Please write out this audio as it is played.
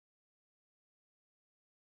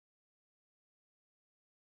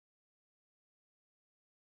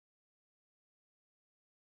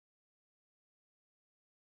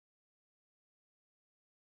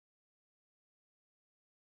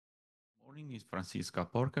Morning is Franziska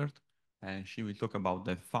Porkert, and she will talk about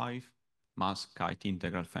the 5-mass kite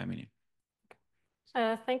integral family.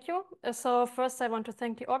 Thank you. So first I want to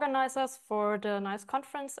thank the organizers for the nice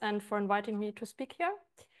conference and for inviting me to speak here.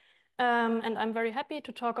 And I'm very happy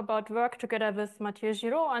to talk about work together with Mathieu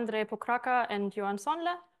Giraud, André Pokraka, and Johan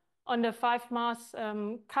Sonle on the 5-mass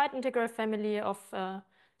kite integral family of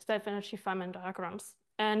self-energy Feynman diagrams.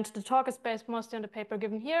 And the talk is based mostly on the paper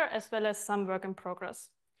given here, as well as some work in progress.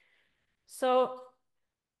 So,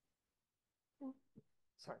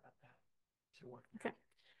 sorry about that. Should work. Okay.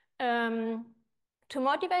 To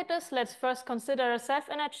motivate this, let's first consider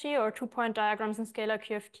self-energy or two-point diagrams in scalar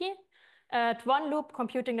QFT. At one loop,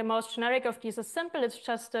 computing the most generic of these is simple. It's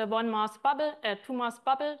just a one-mass bubble, a two-mass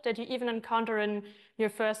bubble that you even encounter in your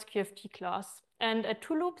first QFT class. And at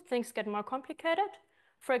two loop, things get more complicated.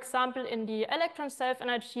 For example, in the electron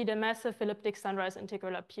self-energy, the massive elliptic sunrise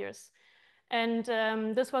integral appears. And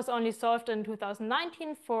this was only solved in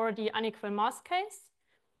 2019 for the unequal mass case.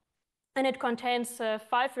 And it contains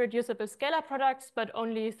 5 reducible scalar products, but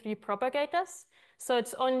only 3 propagators. So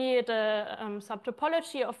it's only the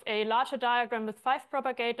subtopology of a larger diagram with 5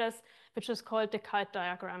 propagators, which is called the kite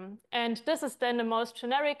diagram. And this is then the most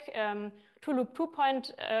generic two-loop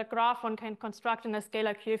two-point graph one can construct in a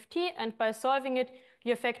scalar QFT. And by solving it,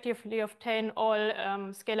 you effectively obtain all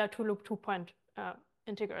scalar two-loop two-point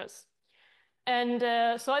integrals. And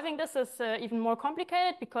solving this is even more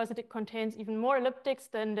complicated because it contains even more elliptics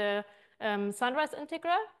than the sunrise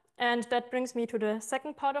integral. And that brings me to the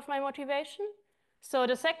second part of my motivation. So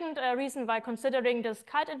the second reason why considering this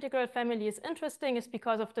kite integral family is interesting is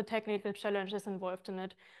because of the technical challenges involved in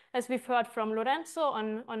it. As we've heard from Lorenzo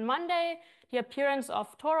on Monday, the appearance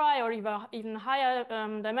of tori or even higher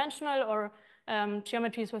dimensional or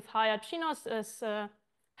geometries with higher chinos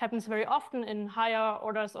happens very often in higher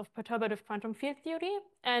orders of perturbative quantum field theory.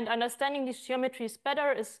 And understanding these geometries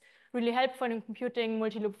better is really helpful in computing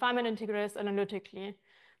multi-loop Feynman integrals analytically.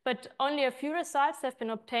 But only a few results have been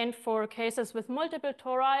obtained for cases with multiple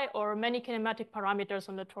tori or many kinematic parameters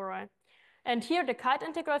on the tori. And here the kite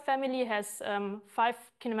integral family has 5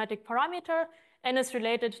 kinematic parameter and is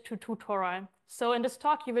related to 2 tori. So in this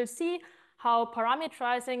talk, you will see how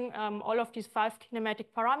parameterizing all of these 5 kinematic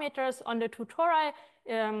parameters on the 2 tori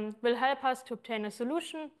will help us to obtain a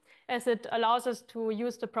solution, as it allows us to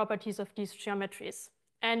use the properties of these geometries.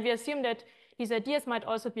 And we assume that these ideas might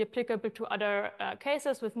also be applicable to other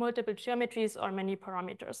cases with multiple geometries or many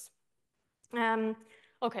parameters.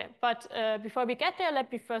 Okay, but before we get there,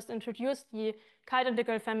 let me first introduce the kite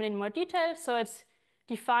integral family in more detail. So it's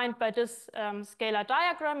defined by this scalar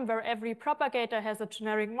diagram where every propagator has a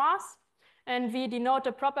generic mass. And we denote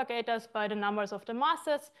the propagators by the numbers of the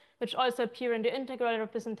masses, which also appear in the integral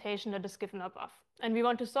representation that is given above. And we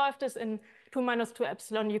want to solve this in 2 minus 2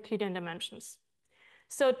 epsilon Euclidean dimensions.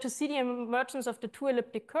 So to see the emergence of the 2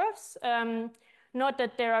 elliptic curves, note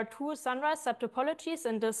that there are 2 sunrise subtopologies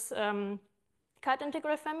in this kite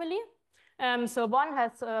integral family. So one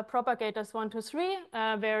has propagators 1, 2, 3,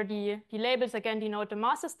 where the labels again denote the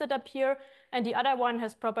masses that appear, and the other one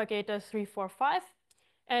has propagators 3, 4, 5.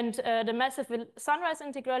 And the massive sunrise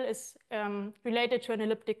integral is related to an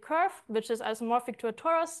elliptic curve, which is isomorphic to a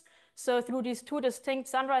torus. So through these 2 distinct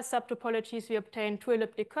sunrise subtopologies, we obtain 2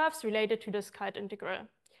 elliptic curves related to this kite integral.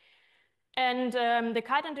 And the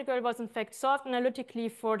kite integral was in fact solved analytically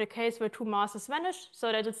for the case where 2 masses vanish,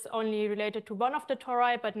 so that it's only related to one of the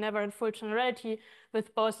tori, but never in full generality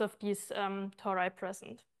with both of these tori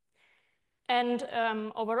present. And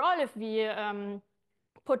overall, if we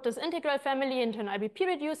put this integral family into an IBP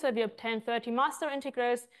reducer, we obtain 30 master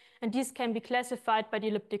integrals, and these can be classified by the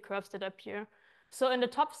elliptic curves that appear. So in the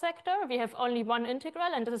top sector, we have only one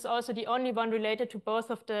integral, and this is also the only one related to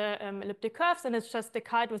both of the elliptic curves, and it's just the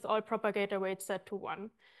kite with all propagator weights set to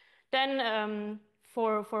 1. Then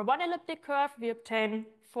for one elliptic curve, we obtain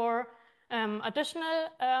 4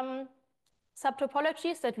 additional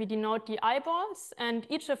subtopologies that we denote the eyeballs, and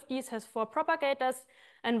each of these has 4 propagators,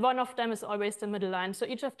 and one of them is always the middle line. So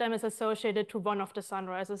each of them is associated to one of the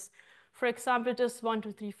sunrises. For example, this 1,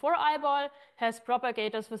 2, 3, 4 eyeball has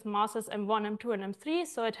propagators with masses M1, M2, and M3.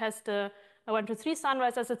 So it has the 1, 2, 3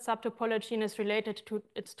 sunrise as its subtopology and is related to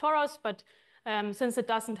its torus, but since it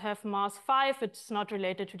doesn't have mass 5, it's not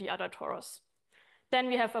related to the other torus. Then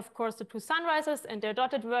we have, of course, the 2 sunrises and their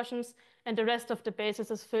dotted versions, and the rest of the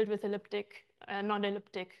basis is filled with elliptic,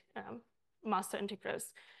 non-elliptic master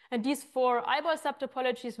integrals. And these 4 eyeball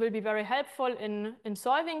subtopologies will be very helpful in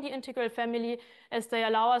solving the integral family, as they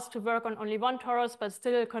allow us to work on only one torus, but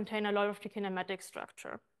still contain a lot of the kinematic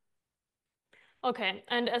structure. Okay,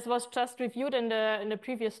 and as was just reviewed in the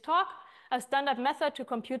previous talk, A standard method to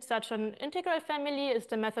compute such an integral family is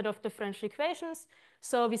the method of differential equations.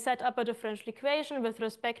 So we set up a differential equation with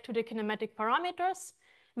respect to the kinematic parameters,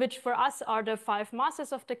 which for us are the 5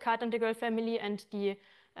 masses of the kite integral family and the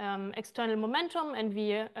external momentum, and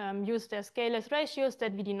we use their scalars ratios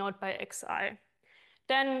that we denote by xi.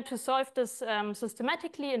 Then to solve this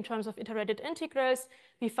systematically in terms of iterated integrals,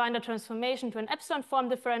 we find a transformation to an epsilon form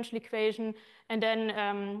differential equation, and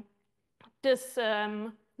then this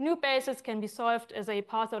new basis can be solved as a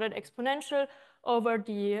path-ordered exponential over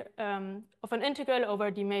the of an integral over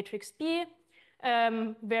the matrix B,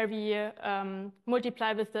 where we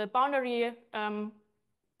multiply with the boundary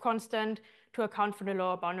constant to account for the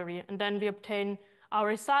lower boundary, and then we obtain our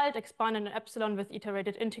result expanded in epsilon with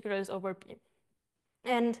iterated integrals over B.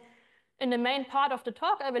 And in the main part of the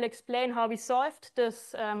talk, I will explain how we solved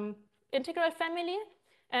this integral family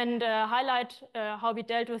and highlight how we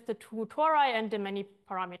dealt with the 2 tori and the many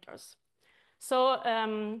parameters. So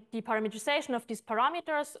the parameterization of these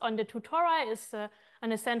parameters on the 2 tori is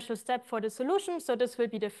an essential step for the solution. So this will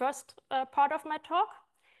be the first part of my talk.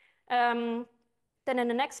 Then in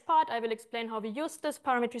the next part, I will explain how we use this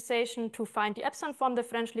parameterization to find the epsilon form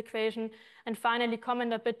differential equation, and finally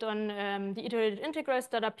comment a bit on the iterated integrals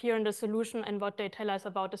that appear in the solution and what they tell us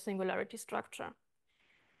about the singularity structure.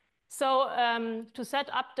 So to set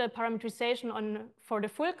up the parameterization for the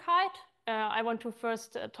full kite, I want to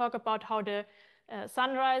first talk about how the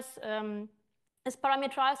sunrise is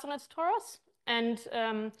parameterized on its torus. And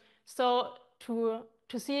so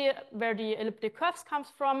to see where the elliptic curves comes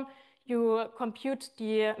from, you compute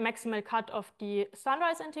the maximal cut of the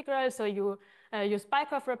sunrise integral. So you use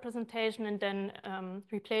bi-curve representation and then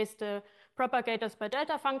replace the propagators by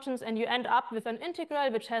delta functions, and you end up with an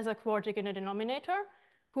integral which has a quartic in the denominator,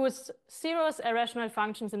 whose zeros are rational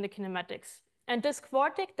functions in the kinematics. And this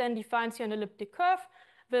quartic then defines you an elliptic curve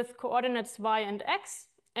with coordinates y and x,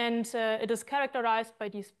 and it is characterized by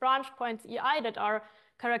these branch points ei that are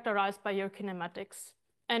characterized by your kinematics.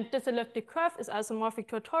 And this elliptic curve is isomorphic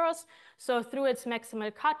to a torus, so through its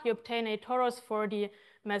maximal cut, you obtain a torus for the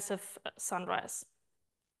massive sunrise.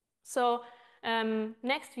 So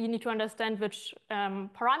next, we need to understand which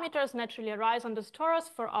parameters naturally arise on this torus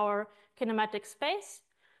for our kinematic space.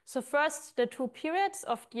 So first, the 2 periods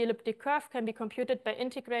of the elliptic curve can be computed by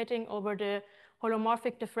integrating over the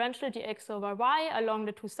holomorphic differential dx over y along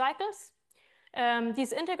the 2 cycles.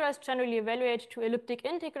 These integrals generally evaluate to elliptic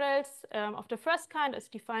integrals of the first kind as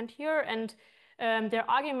defined here, and their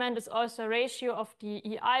argument is also a ratio of the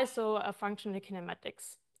ei, so a function in the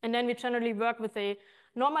kinematics. And then we generally work with a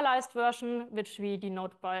normalized version, which we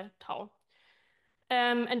denote by tau.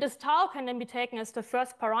 And this tau can then be taken as the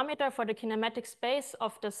first parameter for the kinematic space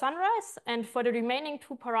of the sunrise, and for the remaining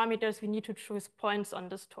 2 parameters, we need to choose points on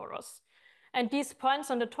this torus. And these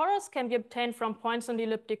points on the torus can be obtained from points on the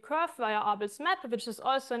elliptic curve via Abel's map, which is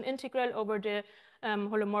also an integral over the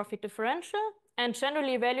holomorphic differential, and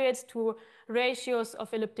generally evaluates to ratios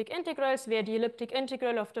of elliptic integrals, where the elliptic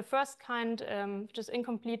integral of the first kind, which is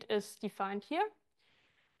incomplete, is defined here.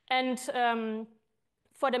 And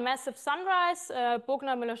for the massive sunrise,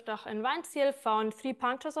 Bogner, Müller-Stach, and Weinziel found 3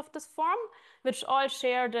 punctures of this form, which all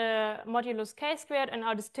share the modulus k² and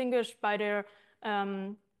are distinguished by their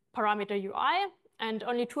parameter ui, and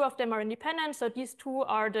only 2 of them are independent. So these 2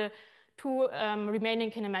 are the 2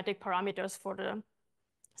 remaining kinematic parameters for the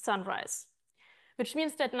sunrise, which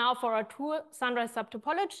means that now for our 2 sunrise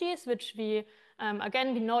subtopologies, which we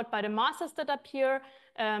again denote by the masses that appear,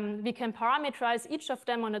 we can parameterize each of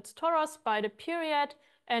them on its torus by the period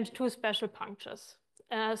and 2 special punctures.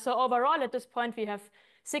 So overall, at this point, we have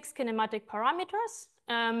 6 kinematic parameters,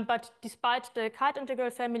 but despite the kite integral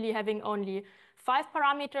family having only 5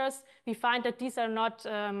 parameters, we find that these are not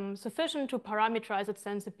sufficient to parameterize it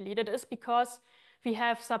sensibly. That is because we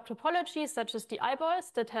have subtopologies such as the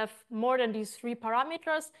eyeballs that have more than these 3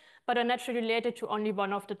 parameters, but are naturally related to only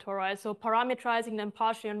one of the tori. So parameterizing them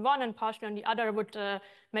partially on one and partially on the other would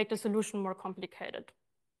make the solution more complicated.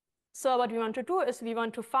 So what we want to do is we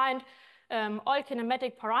want to find all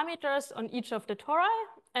kinematic parameters on each of the tori,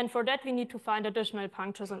 and for that we need to find additional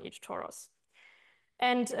punctures on each torus.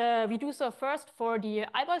 And we do so first for the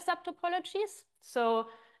eyeball subtopologies. So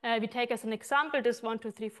we take as an example this 1,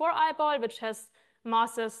 2, 3, 4 eyeball, which has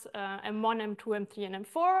masses m1, m2, m3, and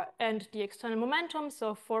m4, and the external momentum,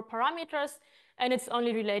 so 4 parameters, and it's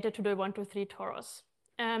only related to the 1, 2, 3 torus.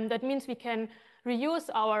 That means we can reuse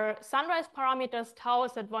our sunrise parameters tau,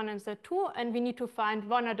 z1, and z2, and we need to find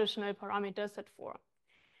 1 additional parameter, z4.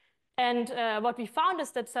 And what we found is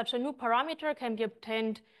that such a new parameter can be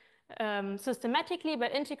obtained systematically by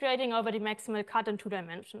integrating over the maximal cut in 2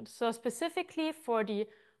 dimensions. So specifically for the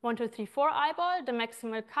 1, 2, 3, 4 eyeball. The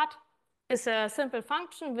maximal cut is a simple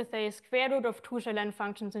function with a square root of 2 Shalem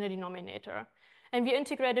functions in the denominator. And we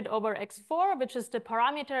integrated over x4, which is the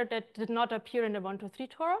parameter that did not appear in the 1, 2, 3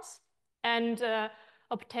 torus, and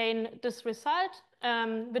obtain this result,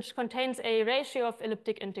 which contains a ratio of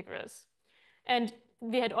elliptic integrals. And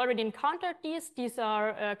we had already encountered these. These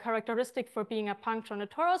are characteristic for being a puncture on a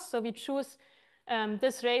torus. So we choose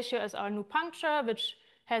this ratio as our new puncture, which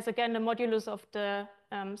has, again, the modulus of the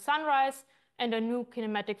sunrise and a new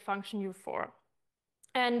kinematic function u4.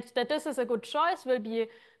 And that this is a good choice will be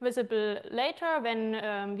visible later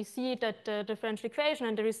when we see that the differential equation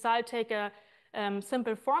and the result take a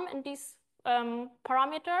simple form in this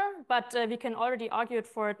parameter, but we can already argue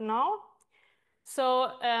for it now.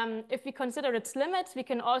 So if we consider its limits, we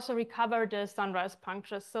can also recover the sunrise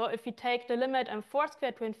punctures. So if we take the limit m4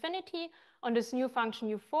 squared to infinity on this new function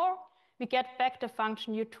u4, we get back the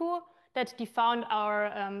function u2 that defined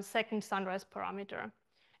our second sunrise parameter.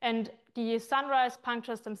 And the sunrise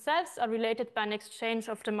punctures themselves are related by an exchange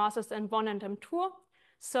of the masses m1 and m2.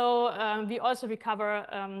 So we also recover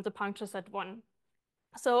the punctures at 1.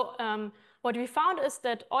 So what we found is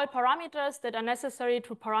that all parameters that are necessary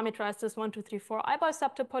to parameterize this 1, 2, 3, 4 eyeball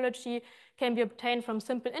subtopology can be obtained from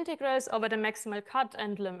simple integrals over the maximal cut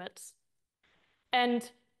and limits.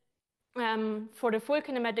 And for the full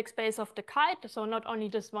kinematic space of the kite, so not only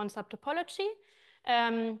this one subtopology,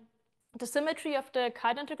 the symmetry of the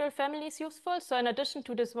kite integral family is useful. So in addition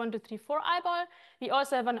to this 1, 2, 3, 4 eyeball, we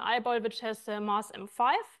also have an eyeball which has a mass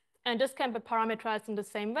m5. And this can be parameterized in the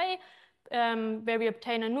same way, where we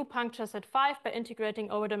obtain a new puncture set 5 by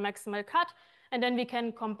integrating over the maximal cut. And then we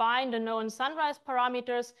can combine the known sunrise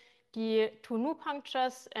parameters, the 2 new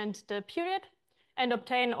punctures, and the period, and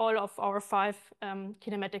obtain all of our 5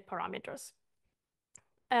 kinematic parameters.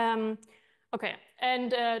 Okay,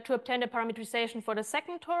 and to obtain the parameterization for the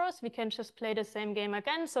second torus, we can just play the same game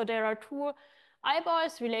again. So there are 2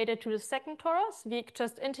 eyeballs related to the second torus. We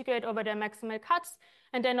just integrate over their maximal cuts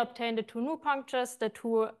and then obtain the 2 new punctures, the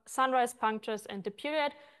 2 sunrise punctures, and the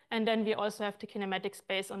period. And then we also have the kinematic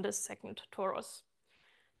space on this second torus.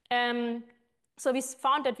 So we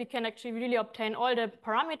found that we can actually really obtain all the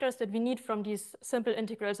parameters that we need from these simple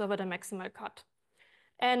integrals over the maximal cut.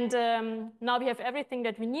 And now we have everything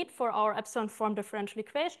that we need for our epsilon form differential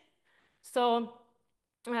equation. So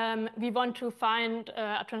we want to find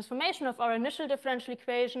a transformation of our initial differential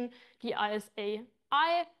equation, the ISA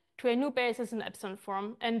I, to a new basis in epsilon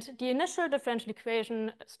form. And the initial differential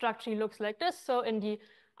equation structure looks like this. So in the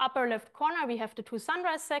upper left corner, we have the 2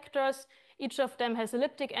 sunrise sectors. Each of them has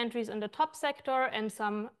elliptic entries in the top sector and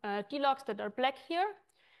some d-logs that are black here.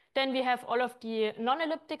 Then we have all of the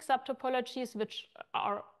non-elliptic subtopologies, which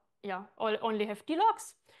are, only have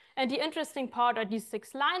d-logs. And the interesting part are these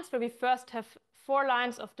 6 lines, where we first have 4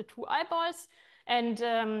 lines of the 2 eyeballs.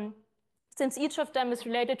 And since each of them is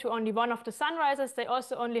related to only one of the sunrises, they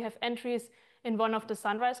also only have entries in one of the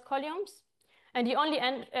sunrise columns. And the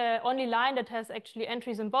only line that has actually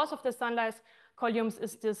entries in both of the sunrise columns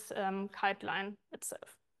is this kite line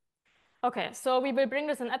itself. Okay, so we will bring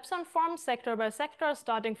this in epsilon form, sector by sector,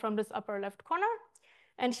 starting from this upper left corner.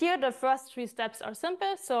 And here the first 3 steps are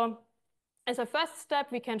simple. So as a first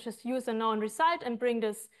step, we can just use a known result and bring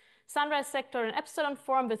this sunrise sector in epsilon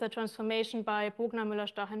form with a transformation by Bogner, Müller,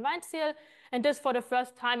 Stach, and Weinzierl. And this, for the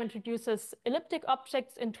first time, introduces elliptic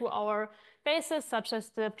objects into our basis, such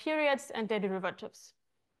as the periods and their derivatives.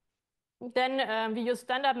 Then we use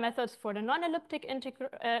standard methods for the non-elliptic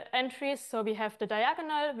entries. So we have the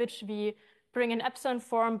diagonal, which we bring in epsilon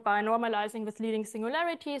form by normalizing with leading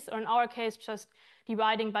singularities, or in our case, just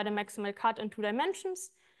dividing by the maximal cut in 2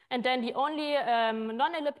 dimensions. And then the only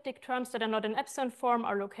non-elliptic terms that are not in epsilon form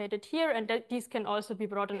are located here, and these can also be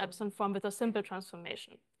brought in epsilon form with a simple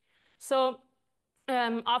transformation. So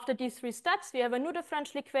after these 3 steps, we have a new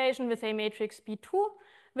differential equation with a matrix B2,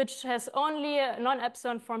 which has only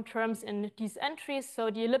non-epsilon form terms in these entries, so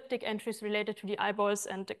the elliptic entries related to the eyeballs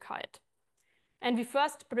and the kite. And we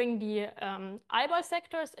first bring the eyeball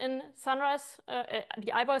sectors in sunrise,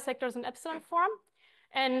 the eyeball sectors in epsilon form.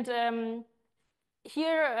 And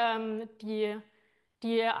here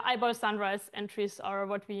the eyeball sunrise entries are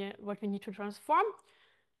what we need to transform.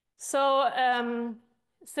 So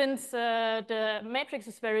since the matrix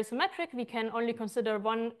is very symmetric, we can only consider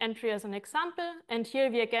one entry as an example. And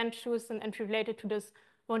here we again choose an entry related to this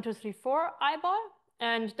 1, 2, 3, 4 eyeball.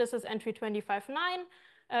 And this is entry 25,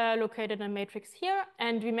 9, located in a matrix here.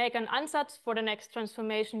 And we make an ansatz for the next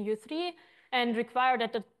transformation U3 and require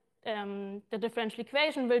that the differential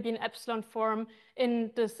equation will be in epsilon form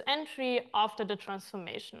in this entry after the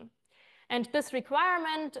transformation. And this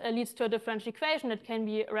requirement leads to a differential equation that can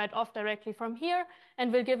be read off directly from here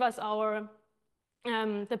and will give us our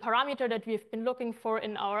the parameter that we've been looking for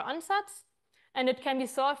in our ansatz. And it can be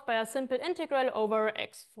solved by a simple integral over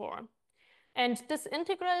x4. And this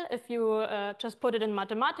integral, if you just put it in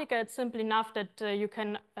Mathematica, it's simple enough that you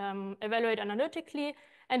can evaluate analytically.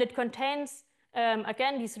 And it contains,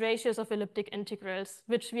 again, these ratios of elliptic integrals,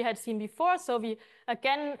 which we had seen before. So we,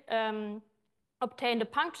 again, obtain the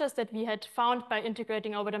punctures that we had found by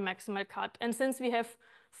integrating over the maximal cut. And since we have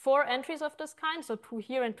 4 entries of this kind, so 2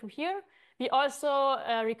 here and 2 here, we also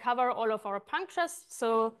recover all of our punctures.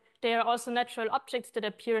 So they are also natural objects that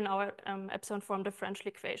appear in our epsilon form differential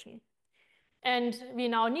equation. And we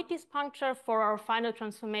now need these punctures for our final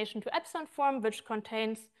transformation to epsilon form, which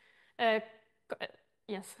contains,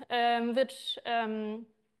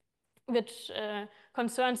 which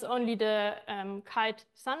concerns only the kite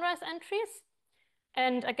sunrise entries.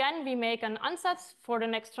 And again, we make an ansatz for the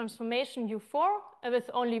next transformation U4 with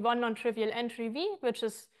only one non-trivial entry V, which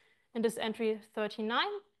is in this entry 39,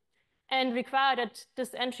 and require that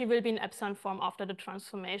this entry will be in epsilon form after the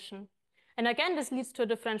transformation. And again, this leads to a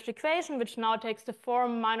differential equation, which now takes the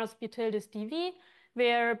form minus b tilde is dv,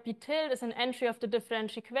 where b tilde is an entry of the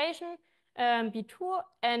differential equation, b2,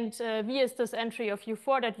 and v is this entry of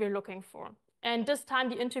u4 that we're looking for. And this time,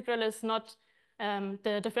 the integral is not,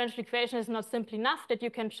 the differential equation is not simple enough that you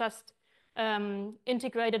can just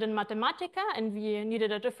integrate it in Mathematica, and we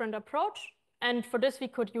needed a different approach. And for this, we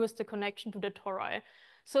could use the connection to the tori.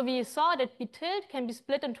 So we saw that b tilde can be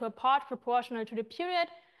split into a part proportional to the period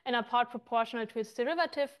and a part proportional to its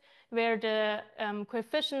derivative, where the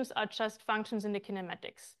coefficients are just functions in the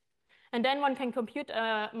kinematics. And then one can compute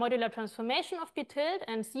a modular transformation of b tilde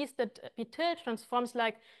and sees that b tilde transforms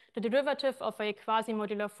like the derivative of a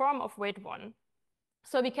quasi-modular form of weight 1.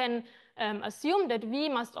 So we can assume that v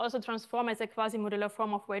must also transform as a quasi-modular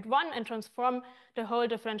form of weight 1 and transform the whole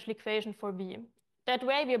differential equation for v. That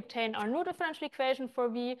way, we obtain our new differential equation for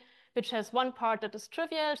v, which has one part that is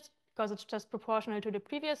trivial, because it's just proportional to the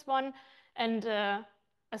previous one, and a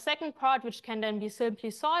second part which can then be simply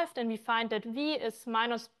solved, and we find that v is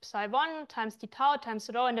minus psi1 times d tau times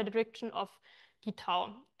rho in the direction of d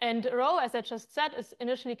tau. And rho, as I just said, is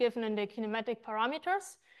initially given in the kinematic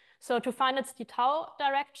parameters. So to find its d tau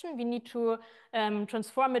direction, we need to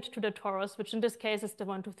transform it to the torus, which in this case is the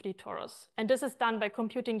 1, 2, 3 torus. And this is done by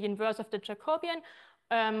computing the inverse of the Jacobian,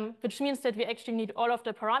 which means that we actually need all of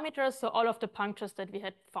the parameters, so all of the punctures that we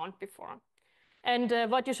had found before. And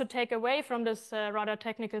what you should take away from this rather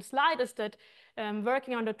technical slide is that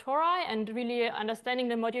working on the tori and really understanding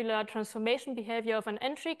the modular transformation behavior of an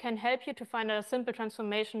entry can help you to find a simple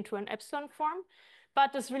transformation to an epsilon form.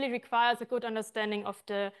 But this really requires a good understanding of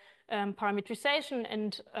the parametrization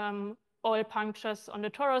and all punctures on the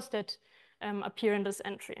torus that appear in this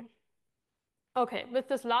entry. Okay, with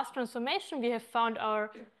this last transformation, we have found our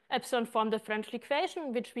epsilon form differential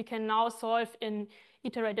equation, which we can now solve in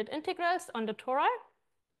iterated integrals on the tori.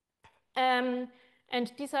 And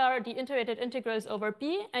these are the iterated integrals over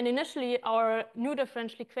B. And initially, our new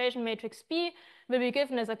differential equation matrix B will be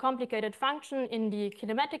given as a complicated function in the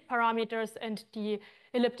kinematic parameters and the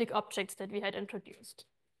elliptic objects that we had introduced.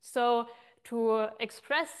 So to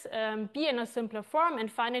express B in a simpler form and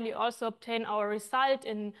finally also obtain our result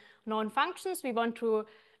in known functions, we want to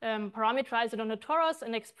parameterize it on the torus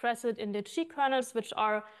and express it in the G kernels, which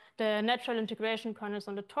are the natural integration kernels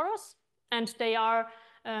on the torus. And they are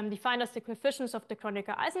defined as the coefficients of the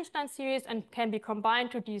Kronecker-Eisenstein series and can be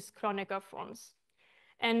combined to these Kronecker forms.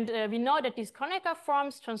 And we know that these Kronecker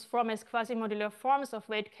forms transform as quasi-modular forms of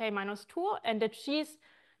weight k minus 2, and that G's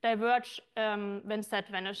diverge when Z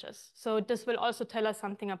vanishes. So this will also tell us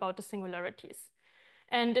something about the singularities.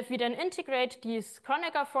 And if we then integrate these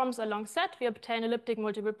Kronecker forms along Z, we obtain elliptic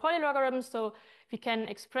multiple polylogarithms, so we can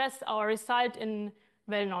express our result in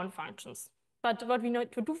well-known functions. But what we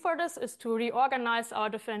need to do for this is to reorganize our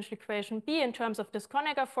differential equation B in terms of this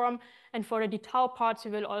Kronecker form. And for the d tau parts,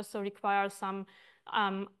 we will also require some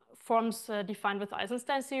forms defined with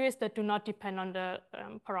Eisenstein series that do not depend on the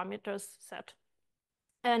parameters set.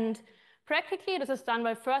 And practically, this is done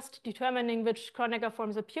by first determining which Kronecker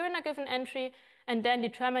forms appear in a given entry, and then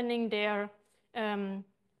determining their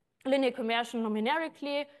linear commercial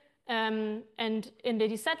numerically. And in the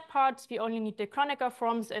dz parts, we only need the Kronecker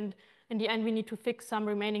forms, and in the end, we need to fix some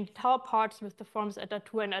remaining tau parts with the forms eta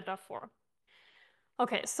 2 and eta 4.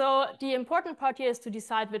 Okay, so the important part here is to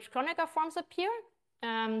decide which Kronecker forms appear.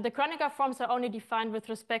 The Kronecker forms are only defined with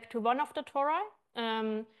respect to one of the tori.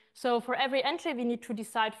 So for every entry, we need to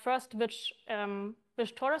decide first which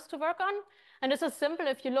torus to work on. And this is simple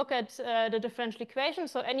if you look at the differential equation.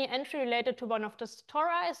 So any entry related to one of the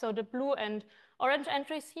tori, so the blue and orange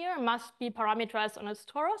entries here, must be parameterized on its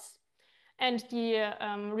torus. And the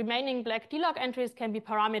remaining black D-log entries can be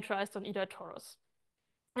parameterized on either torus.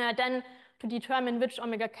 Then to determine which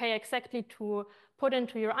omega k exactly to put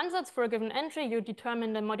into your ansatz for a given entry, you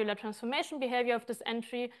determine the modular transformation behavior of this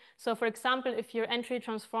entry. So for example, if your entry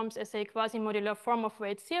transforms as a quasi-modular form of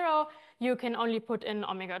weight 0, you can only put in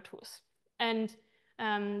omega 2s. And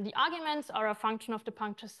the arguments are a function of the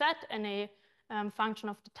puncture set and a function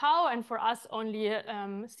of the tau. And for us, only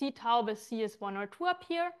c tau with c is 1 or 2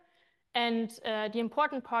 appear. And the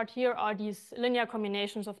important part here are these linear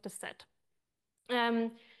combinations of the set.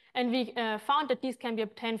 And we found that these can be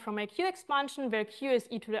obtained from a Q expansion, where Q is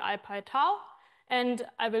e to the I pi tau. And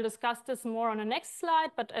I will discuss this more on the next slide,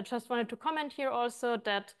 but I just wanted to comment here also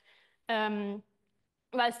that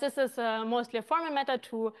whilst this is mostly a formal method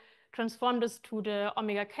to transform this to the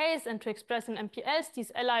omega k's and to express in MPLs,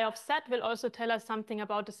 these Li of Z will also tell us something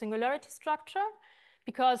about the singularity structure,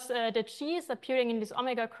 because the G's appearing in this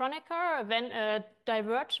omega chronica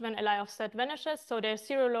diverge when Li of Z vanishes, so their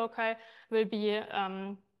zero loci will be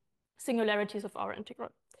singularities of our integral.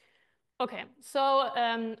 Okay, so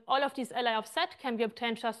all of these Li of Z can be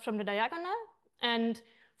obtained just from the diagonal. And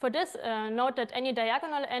for this, note that any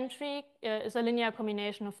diagonal entry is a linear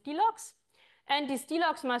combination of D-logs. And these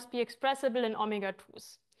D-logs must be expressible in omega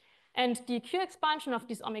 2s. And the Q expansion of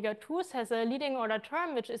these omega 2s has a leading order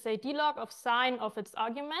term, which is a D-log of sine of its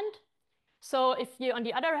argument. So if you, on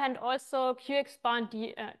the other hand, also Q expand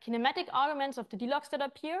the kinematic arguments of the D-logs that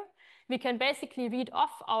appear, we can basically read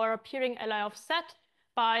off our appearing Li of Z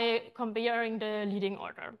by comparing the leading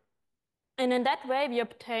order. And in that way, we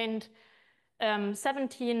obtained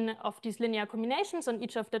 17 of these linear combinations on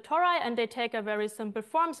each of the tori, and they take a very simple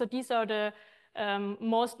form. So these are the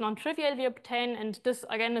most non-trivial we obtain. And this,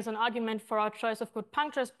 again, is an argument for our choice of good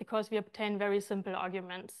punctures, because we obtain very simple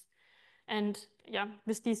arguments. And yeah,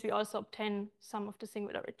 with these, we also obtain some of the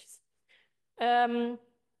singularities.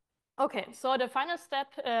 Okay, so the final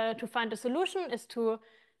step to find the solution is to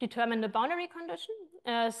determine the boundary condition.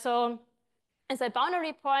 So as a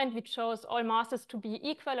boundary point, we chose all masses to be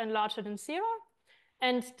equal and larger than 0,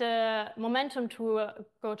 and the momentum to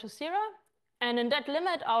go to 0. And in that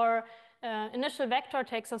limit, our initial vector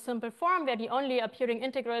takes a simple form where the only appearing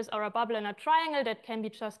integrals are a bubble and a triangle that can be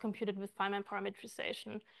just computed with Feynman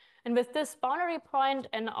parametrization. And with this boundary point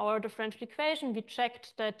and our differential equation, we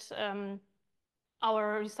checked that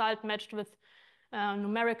our result matched with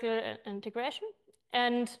numerical integration.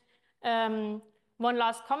 And one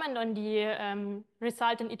last comment on the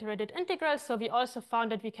result in iterated integrals. So we also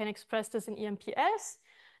found that we can express this in EMPLs.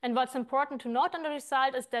 And what's important to note on the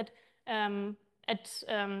result is that at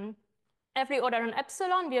every order in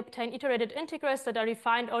epsilon, we obtain iterated integrals that are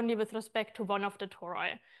defined only with respect to one of the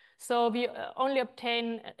tori. So we only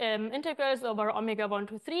obtain integrals over omega 1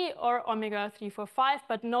 to 3 or omega 3, 4, 5,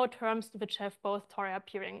 but no terms which have both tori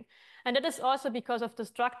appearing. And that is also because of the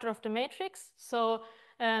structure of the matrix. So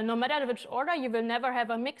no matter which order, you will never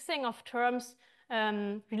have a mixing of terms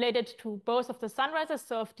related to both of the sunrises,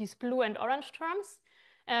 so of these blue and orange terms,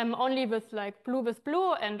 only with like blue with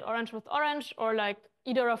blue and orange with orange, or like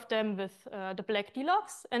either of them with the black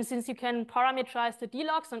D-logs. And since you can parameterize the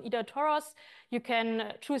D-logs on either torus, you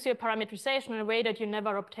can choose your parameterization in a way that you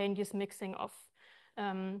never obtain this mixing of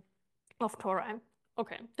tori.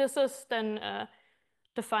 Okay, this is then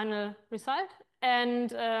the final result.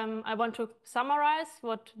 And I want to summarize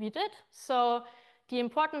what we did. So the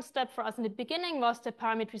important step for us in the beginning was the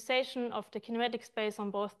parameterization of the kinematic space on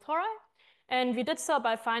both tori. And we did so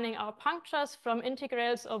by finding our punctures from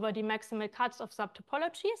integrals over the maximal cuts of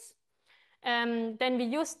subtopologies. Then we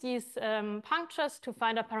used these punctures to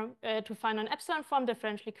find an epsilon form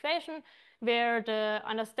differential equation, where the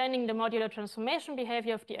understanding the modular transformation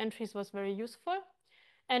behavior of the entries was very useful.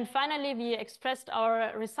 And finally, we expressed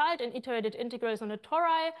our result in iterated integrals on the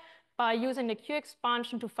tori by using the Q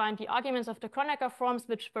expansion to find the arguments of the Kronecker forms,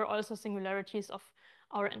 which were also singularities of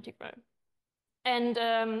our integral. And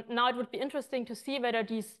now it would be interesting to see whether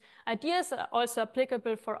these ideas are also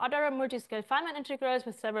applicable for other multiscale Feynman integrals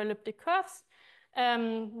with several elliptic curves,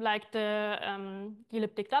 like the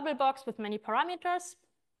elliptic double box with many parameters.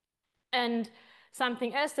 And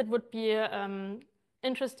something else that would be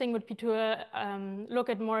interesting would be to look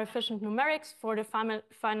at more efficient numerics for the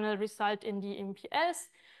final result in the MPLs.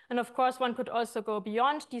 And of course, one could also go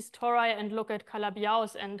beyond these tori and look at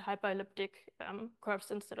Calabi-Yaus and hyperelliptic curves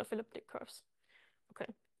instead of elliptic curves.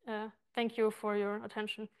 Okay, thank you for your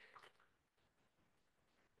attention.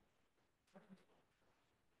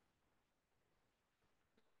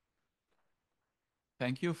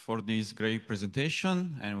 Thank you for this great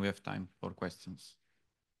presentation, and we have time for questions.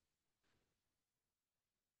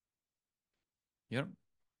 Here.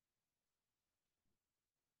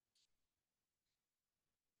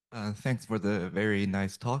 Thanks for the very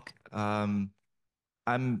nice talk. I'm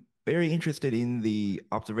very interested in the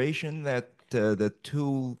observation that the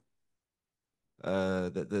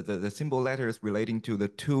symbol letters relating to the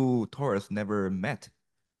two torus never met,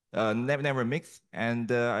 never mixed,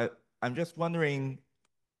 and I'm just wondering,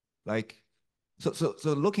 like, so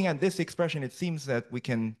looking at this expression, it seems that we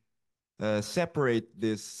can separate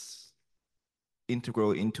this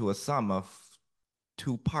integral into a sum of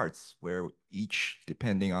two parts, where each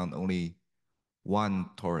depending on only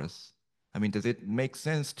one torus. I mean, does it make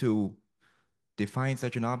sense to define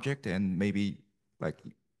such an object and maybe like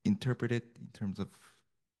interpret it in terms of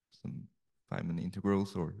some Feynman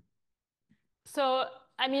integrals or? So,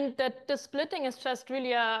 I mean, that the splitting is just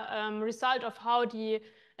really a result of how the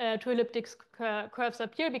two elliptic curves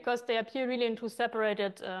appear, because they appear really in two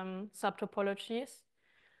separated subtopologies.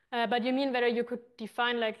 But you mean whether you could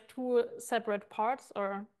define like two separate parts,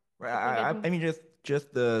 or? Right, I mean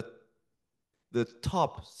just the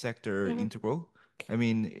top sector integral. I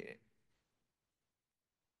mean,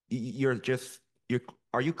 you're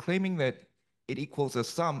are you claiming that it equals a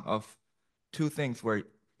sum of two things where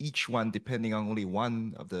each one depending on only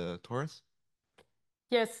one of the torus?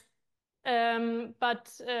 Yes.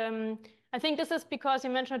 But I think this is because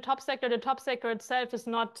you mentioned the top sector. The top sector itself is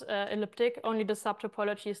not elliptic, only the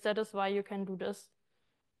subtopologies. That is why you can do this.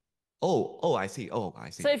 Oh, I see. Oh,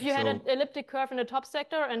 I see. So if you had an elliptic curve in the top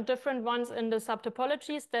sector and different ones in the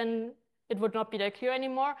subtopologies, then it would not be that clear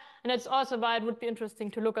anymore. And that's also why it would be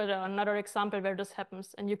interesting to look at another example where this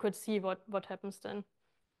happens, and you could see what happens then.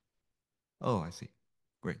 Oh, I see.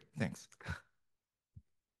 Great, thanks.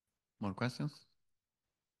 More questions?